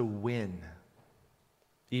recognized, to win,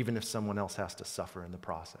 even if someone else has to suffer in the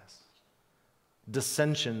process.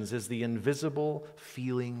 Dissensions is the invisible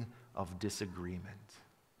feeling of disagreement.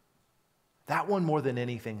 That one, more than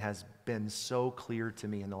anything, has been so clear to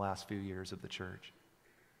me in the last few years of the church.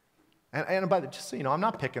 And by the, just so you know, I'm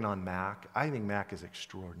not picking on Mac. I think Mac is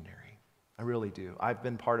extraordinary. I really do. I've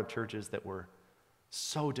been part of churches that were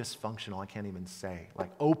so dysfunctional, I can't even say, like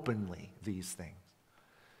openly, these things.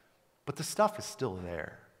 But the stuff is still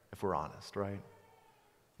there, if we're honest, right?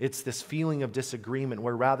 It's this feeling of disagreement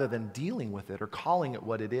where rather than dealing with it or calling it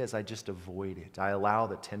what it is, I just avoid it. I allow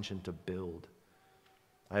the tension to build.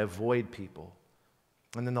 I avoid people.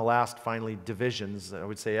 And then the last, finally, divisions. I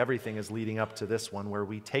would say everything is leading up to this one where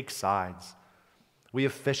we take sides. We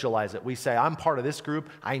officialize it. We say, I'm part of this group.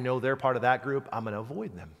 I know they're part of that group. I'm going to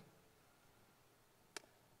avoid them.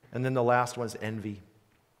 And then the last one is envy,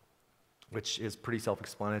 which is pretty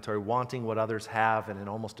self-explanatory, wanting what others have in an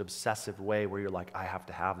almost obsessive way where you're like, I have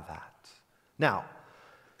to have that. Now,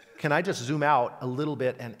 can I just zoom out a little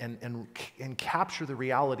bit and capture the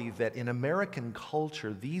reality that in American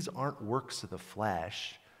culture, these aren't works of the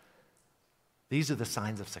flesh. These are the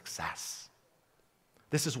signs of success.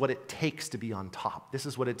 This is what it takes to be on top. This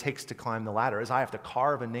is what it takes to climb the ladder, is I have to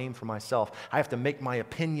carve a name for myself. I have to make my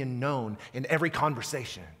opinion known in every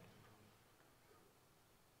conversation.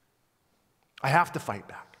 I have to fight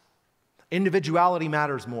back. Individuality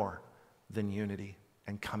matters more than unity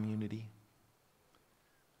and community.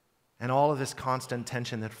 And all of this constant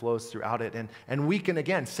tension that flows throughout it. And we can,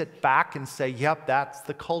 again, sit back and say, yep, that's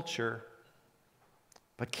the culture.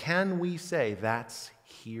 But can we say, that's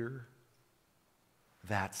here?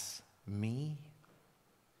 That's me?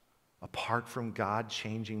 Apart from God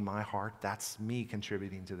changing my heart, that's me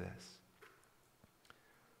contributing to this.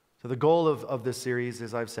 So the goal of this series,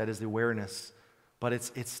 as I've said, is the awareness. But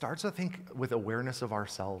it starts, I think, with awareness of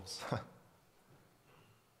ourselves.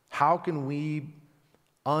 How can we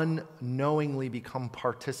unknowingly become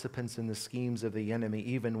participants in the schemes of the enemy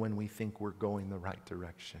even when we think we're going the right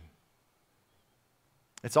direction?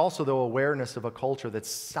 It's also the awareness of a culture that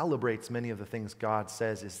celebrates many of the things God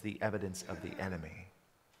says is the evidence of the enemy.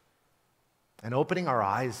 And opening our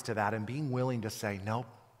eyes to that and being willing to say, nope,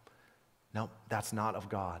 that's not of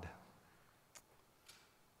God.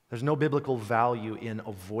 There's no biblical value in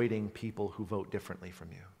avoiding people who vote differently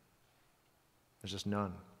from you. There's just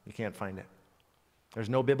none. You can't find it. There's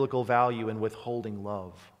no biblical value in withholding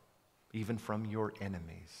love, even from your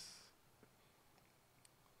enemies.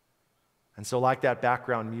 And so like that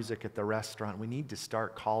background music at the restaurant, we need to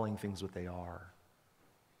start calling things what they are.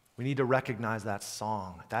 We need to recognize that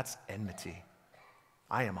song. That's enmity.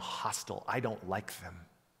 I am hostile. I don't like them.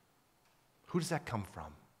 Who does that come from?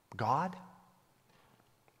 God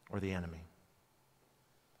or the enemy?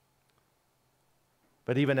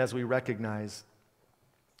 But even as we recognize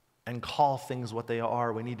and call things what they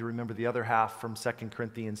are, we need to remember the other half from 2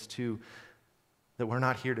 Corinthians 2, that we're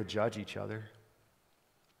not here to judge each other.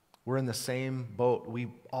 We're in the same boat. We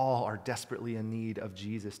all are desperately in need of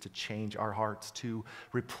Jesus to change our hearts, to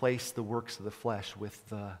replace the works of the flesh with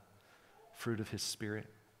the fruit of His Spirit.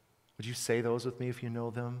 Would you say those with me if you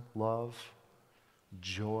know them? Love,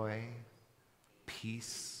 joy,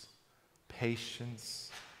 peace,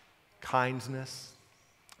 patience, kindness,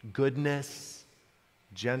 goodness,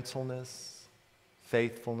 gentleness,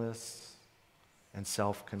 faithfulness, and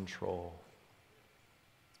self-control.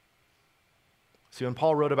 See, when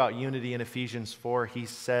Paul wrote about unity in Ephesians 4, he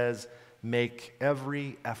says, make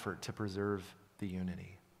every effort to preserve the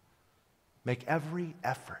unity. Make every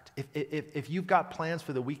effort. If you've got plans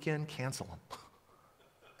for the weekend, cancel them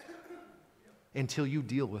until you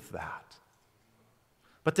deal with that.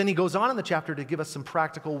 But then he goes on in the chapter to give us some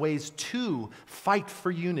practical ways to fight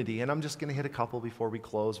for unity. And I'm just going to hit a couple before we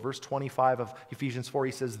close. Verse 25 of Ephesians 4,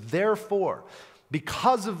 he says, therefore,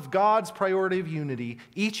 because of God's priority of unity,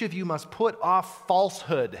 each of you must put off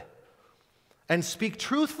falsehood and speak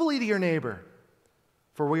truthfully to your neighbor,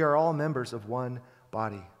 for we are all members of one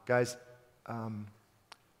body. Guys,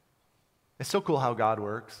 it's so cool how God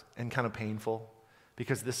works and kind of painful,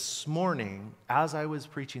 because this morning, as I was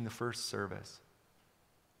preaching the first service,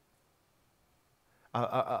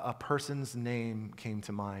 a person's name came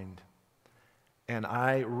to mind, and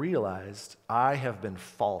I realized I have been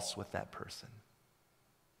false with that person.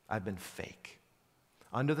 I've been fake.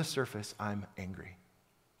 Under the surface, I'm angry,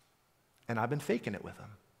 and I've been faking it with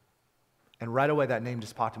them. And right away, that name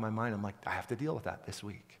just popped in my mind. I'm like, I have to deal with that this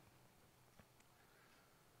week.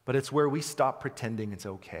 But it's where we stop pretending it's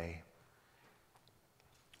okay.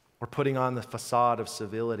 We're putting on the facade of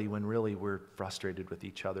civility when really we're frustrated with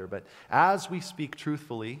each other. But as we speak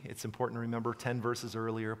truthfully, it's important to remember 10 verses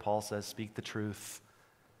earlier, Paul says, speak the truth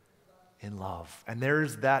in love. And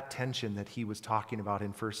there's that tension that he was talking about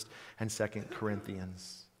in 1 and 2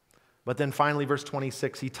 Corinthians. But then finally, verse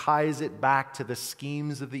 26, he ties it back to the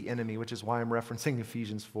schemes of the enemy, which is why I'm referencing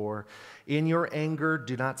Ephesians 4. In your anger,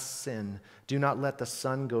 do not sin. Do not let the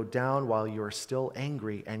sun go down while you are still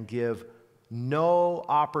angry, and give no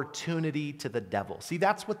opportunity to the devil. See,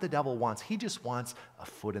 that's what the devil wants. He just wants a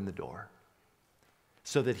foot in the door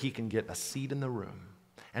so that he can get a seat in the room.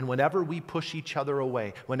 And whenever we push each other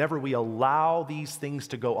away, whenever we allow these things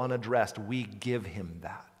to go unaddressed, we give him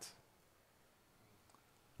that.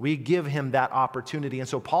 We give him that opportunity. And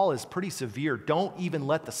so Paul is pretty severe. Don't even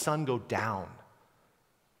let the sun go down.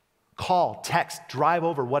 Call, text, drive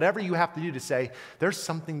over, whatever you have to do to say, there's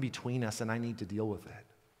something between us and I need to deal with it.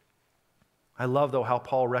 I love, though, how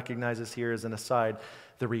Paul recognizes here as an aside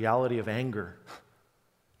the reality of anger.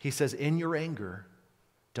 He says, in your anger,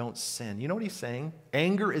 don't sin. You know what he's saying?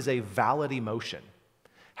 Anger is a valid emotion.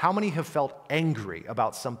 How many have felt angry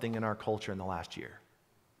about something in our culture in the last year?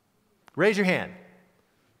 Raise your hand.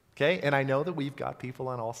 Okay? And I know that we've got people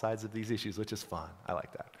on all sides of these issues, which is fun. I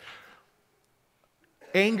like that.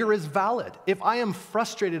 Anger is valid. If I am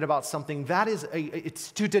frustrated about something,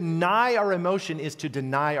 it's to deny our emotion is to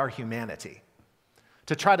deny our humanity.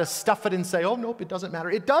 To try to stuff it and say, oh, nope, it doesn't matter.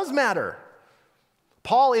 It does matter.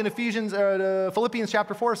 Paul in Philippians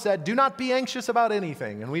chapter 4 said, do not be anxious about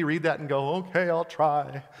anything. And we read that and go, okay, I'll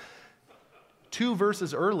try. 2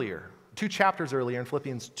 chapters earlier in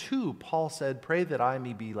Philippians 2, Paul said, pray that I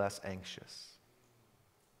may be less anxious.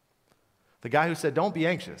 The guy who said, don't be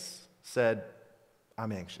anxious, said,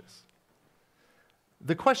 I'm anxious.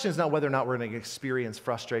 The question is not whether or not we're going to experience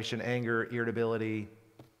frustration, anger, irritability.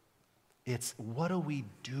 It's what do we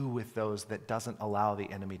do with those that doesn't allow the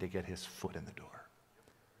enemy to get his foot in the door?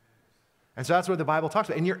 And so that's what the Bible talks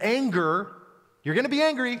about. In your anger, you're going to be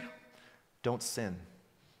angry. Don't sin.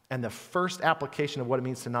 And the first application of what it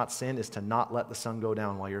means to not sin is to not let the sun go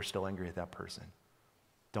down while you're still angry at that person.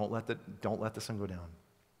 Don't let the sun go down.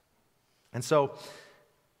 And so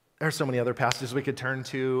there's so many other passages we could turn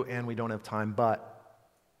to, and we don't have time, but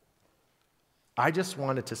I just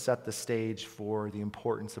wanted to set the stage for the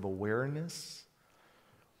importance of awareness.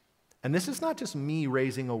 And this is not just me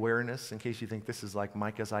raising awareness, in case you think this is like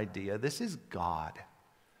Micah's idea. This is God.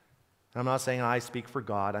 And I'm not saying I speak for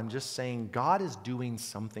God. I'm just saying God is doing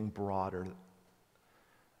something broader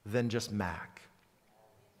than just Mac,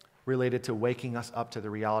 related to waking us up to the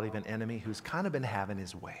reality of an enemy who's kind of been having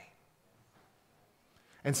his way.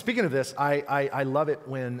 And speaking of this, I love it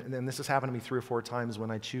when, and this has happened to me 3 or 4 times,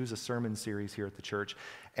 when I choose a sermon series here at the church,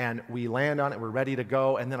 and we land on it, we're ready to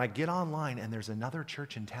go, and then I get online, and there's another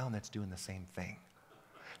church in town that's doing the same thing.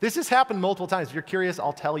 This has happened multiple times. If you're curious,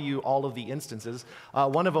 I'll tell you all of the instances.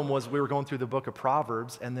 One of them was we were going through the book of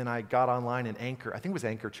Proverbs, and then I got online, and Anchor, I think it was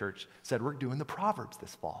Anchor Church, said, we're doing the Proverbs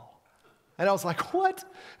this fall. And I was like, what?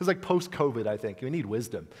 It was like post-COVID, I think. We need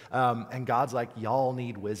wisdom. And God's like, y'all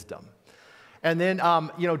need wisdom. And then,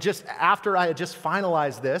 just after I had just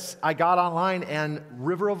finalized this, I got online, and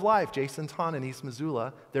River of Life, Jason Ton in East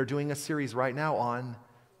Missoula, they're doing a series right now on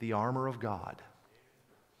the armor of God.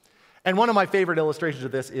 And one of my favorite illustrations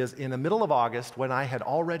of this is in the middle of August, when I had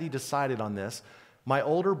already decided on this, my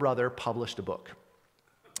older brother published a book.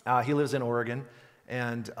 He lives in Oregon,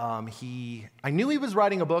 and I knew he was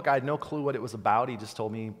writing a book. I had no clue what it was about. He just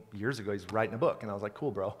told me years ago he's writing a book, and I was like,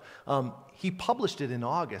 cool, bro. He published it in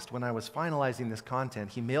August when I was finalizing this content.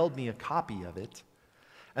 He mailed me a copy of it,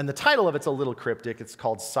 And the title of it's a little cryptic. It's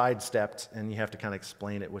called Sidestepped, and you have to kind of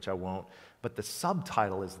explain it, which I won't. But the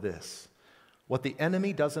subtitle is this: What the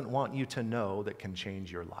enemy doesn't want you to know that can change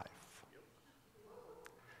your life.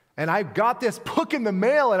 And I got this book in the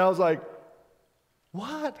mail, and I was like,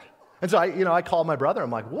 what? And so I called my brother. I'm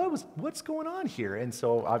like, what's going on here? And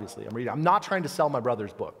so obviously I'm reading. I'm not trying to sell my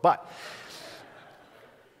brother's book, but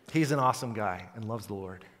he's an awesome guy and loves the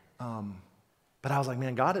Lord. But I was like,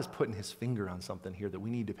 man, God is putting his finger on something here that we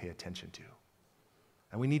need to pay attention to.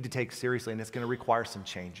 And we need to take seriously, and it's going to require some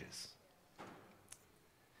changes.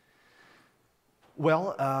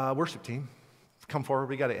 Well, worship team, come forward.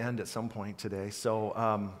 We got to end at some point today.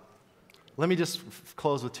 So let me just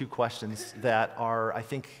close with two questions that are, I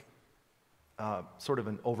think, sort of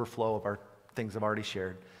an overflow of our things I've already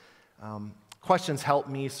shared. Questions help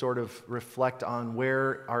me sort of reflect on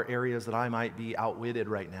where are areas that I might be outwitted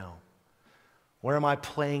right now. Where am I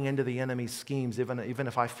playing into the enemy's schemes, even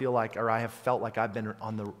if I feel like, or I have felt like I've been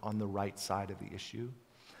on the right side of the issue?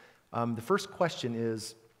 The first question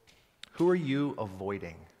is, who are you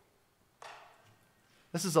avoiding?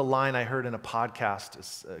 This is a line I heard in a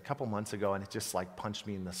podcast a couple months ago, and it just like punched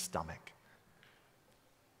me in the stomach.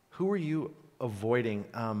 Who are you avoiding?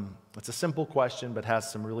 It's a simple question, but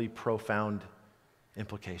has some really profound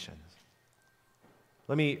implications.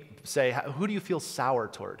 Let me say, who do you feel sour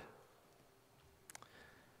toward?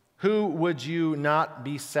 Who would you not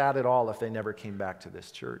be sad at all if they never came back to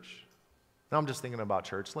this church? Now I'm just thinking about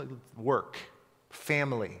church, like work,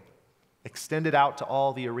 family, extend it out to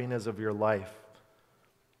all the arenas of your life.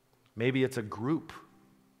 Maybe it's a group.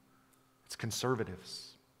 It's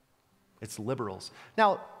conservatives. It's liberals.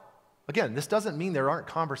 Now, again, this doesn't mean there aren't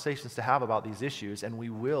conversations to have about these issues, and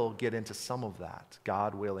we will get into some of that,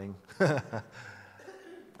 God willing, and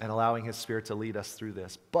allowing his Spirit to lead us through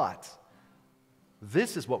this. But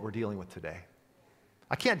this is what we're dealing with today.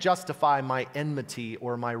 I can't justify my enmity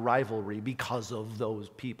or my rivalry because of those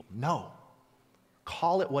people. No.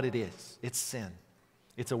 Call it what it is. It's sin.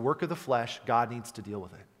 It's a work of the flesh. God needs to deal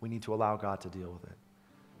with it. We need to allow God to deal with it.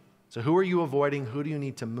 So who are you avoiding? Who do you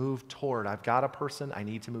need to move toward? I've got a person I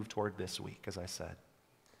need to move toward this week, as I said.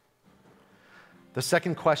 The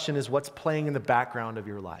second question is, what's playing in the background of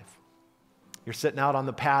your life? You're sitting out on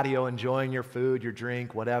the patio enjoying your food, your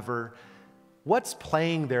drink, whatever. What's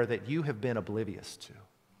playing there that you have been oblivious to?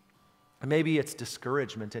 And maybe it's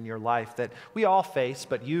discouragement in your life that we all face,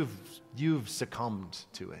 but you've succumbed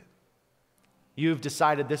to it. You've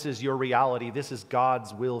decided this is your reality, this is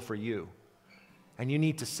God's will for you. And you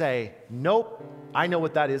need to say, nope, I know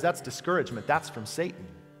what that is. That's discouragement. That's from Satan.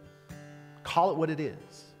 Call it what it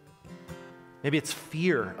is. Maybe it's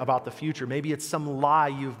fear about the future. Maybe it's some lie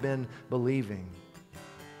you've been believing.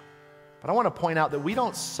 But I want to point out that we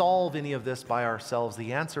don't solve any of this by ourselves.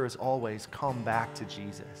 The answer is always come back to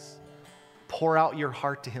Jesus. Pour out your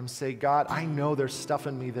heart to him. Say, God, I know there's stuff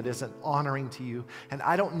in me that isn't honoring to you, and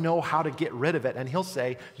I don't know how to get rid of it. And he'll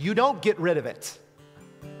say, you don't get rid of it.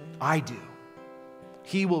 I do.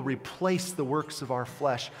 He will replace the works of our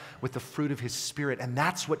flesh with the fruit of his Spirit, and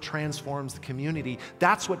that's what transforms the community.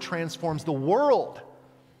 That's what transforms the world.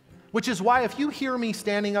 Which is why if you hear me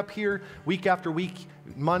standing up here week after week,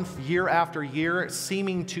 month, year after year,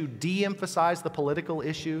 seeming to de-emphasize the political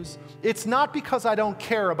issues, it's not because I don't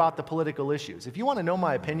care about the political issues. If you want to know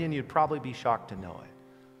my opinion, you'd probably be shocked to know it.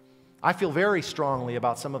 I feel very strongly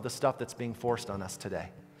about some of the stuff that's being forced on us today.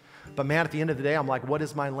 But man, at the end of the day, I'm like, what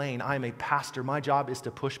is my lane? I'm a pastor. My job is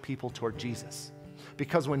to push people toward Jesus.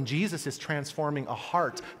 Because when Jesus is transforming a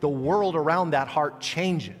heart, the world around that heart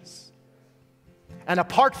changes. And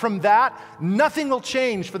apart from that, nothing will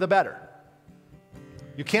change for the better.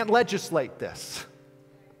 You can't legislate this.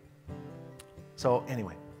 So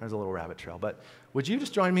anyway, there's a little rabbit trail. But would you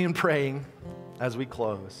just join me in praying as we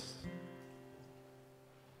close?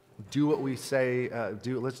 Do what we say,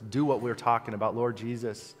 let's do what we're talking about. Lord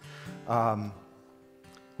Jesus,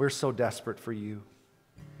 we're so desperate for you.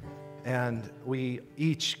 And we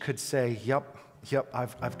each could say, yep,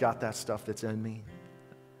 I've got that stuff that's in me.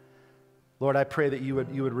 Lord, I pray that you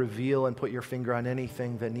would reveal and put your finger on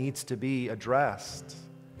anything that needs to be addressed.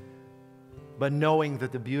 But knowing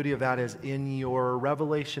that the beauty of that is in your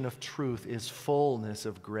revelation of truth is fullness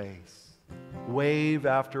of grace. Wave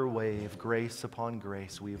after wave, grace upon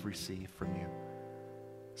grace we have received from you.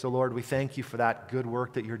 So Lord, we thank you for that good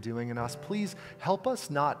work that you're doing in us. Please help us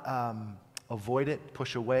not avoid it,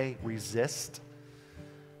 push away, resist,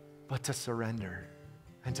 but to surrender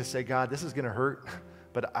and to say, God, this is going to hurt.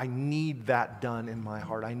 But I need that done in my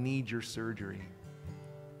heart. I need your surgery.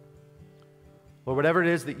 Lord, whatever it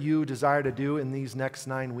is that you desire to do in these next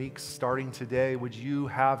 9 weeks, starting today, would you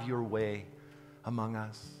have your way? among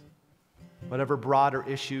us. Whatever broader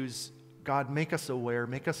issues, God, make us aware,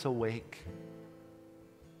 make us awake.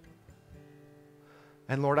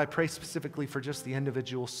 And Lord, I pray specifically for just the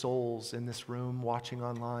individual souls in this room, watching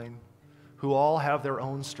online, who all have their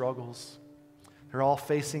own struggles. They're all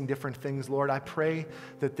facing different things. Lord, I pray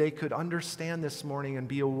that they could understand this morning and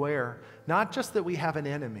be aware, not just that we have an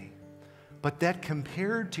enemy, but that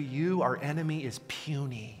compared to you, our enemy is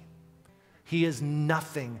puny. He is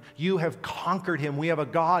nothing. You have conquered him. We have a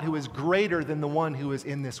God who is greater than the one who is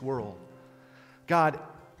in this world. God,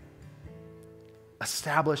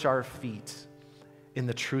 establish our feet in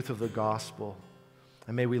the truth of the gospel.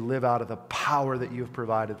 And may we live out of the power that you have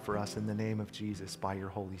provided for us in the name of Jesus by your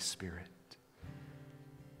Holy Spirit.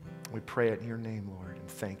 We pray it in your name, Lord, and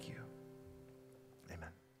thank you.